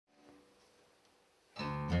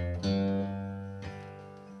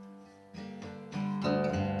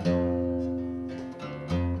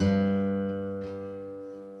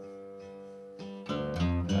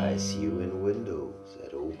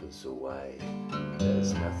open so wide,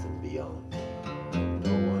 there's nothing beyond,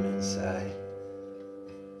 no one inside.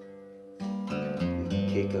 You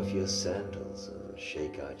kick off your sandals and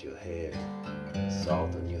shake out your hair,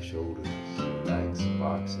 salt on your shoulders like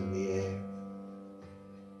sparks in the air.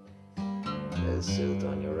 There's silt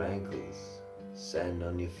on your ankles, sand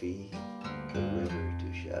on your feet, the river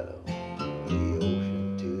too shallow, the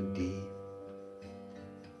ocean too deep.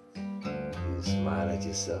 You smile at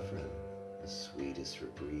your suffering, the sweetest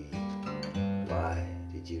reprieve. Why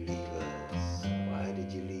did you leave us? Why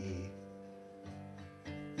did you leave?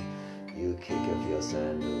 You kick off your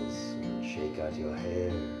sandals and shake out your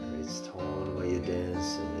hair. It's torn while you're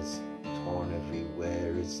dancing, it's torn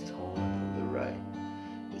everywhere. It's torn on the right,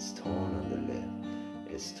 it's torn on the left,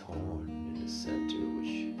 it's torn in the center,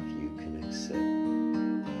 which few can accept.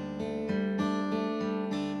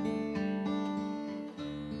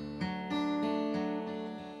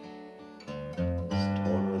 It's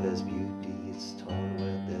torn where there's beauty, it's torn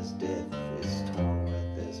where there's death, it's torn where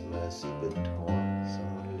there's mercy, but torn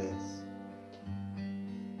somewhat less.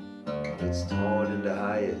 It's torn in the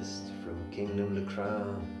highest, from kingdom to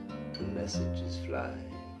crown. The message is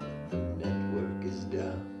flying, the network is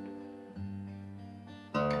down.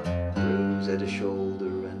 Bruise at the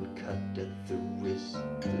shoulder and cut at the wrist.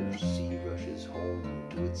 The sea rushes home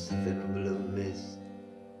to its thimble of mist.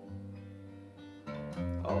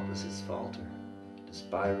 Opposites falter, the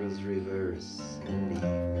spirals reverse, and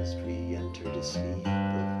Eve must re-enter the sleep of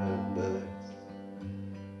her birth.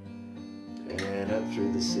 And up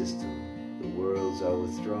through the system, the worlds are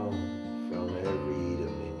withdrawn from every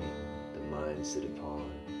dominion the mind sit upon.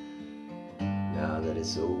 Now that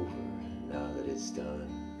it's over, now that it's done,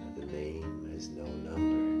 the name has no number,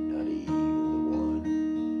 not even the one.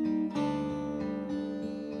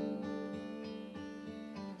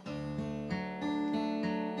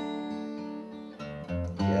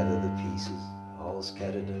 Gather the pieces, all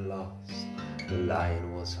scattered and lost. The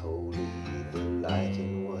lion was holy, the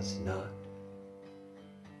lighting was not.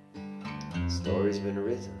 The story's been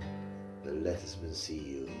written, the letter's been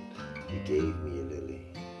sealed. You gave me a lily,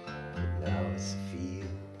 but now it's a field.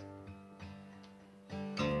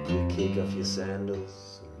 You kick off your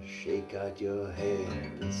sandals and shake out your hair.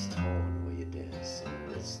 It's torn where you're dancing,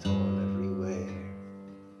 it's torn everywhere.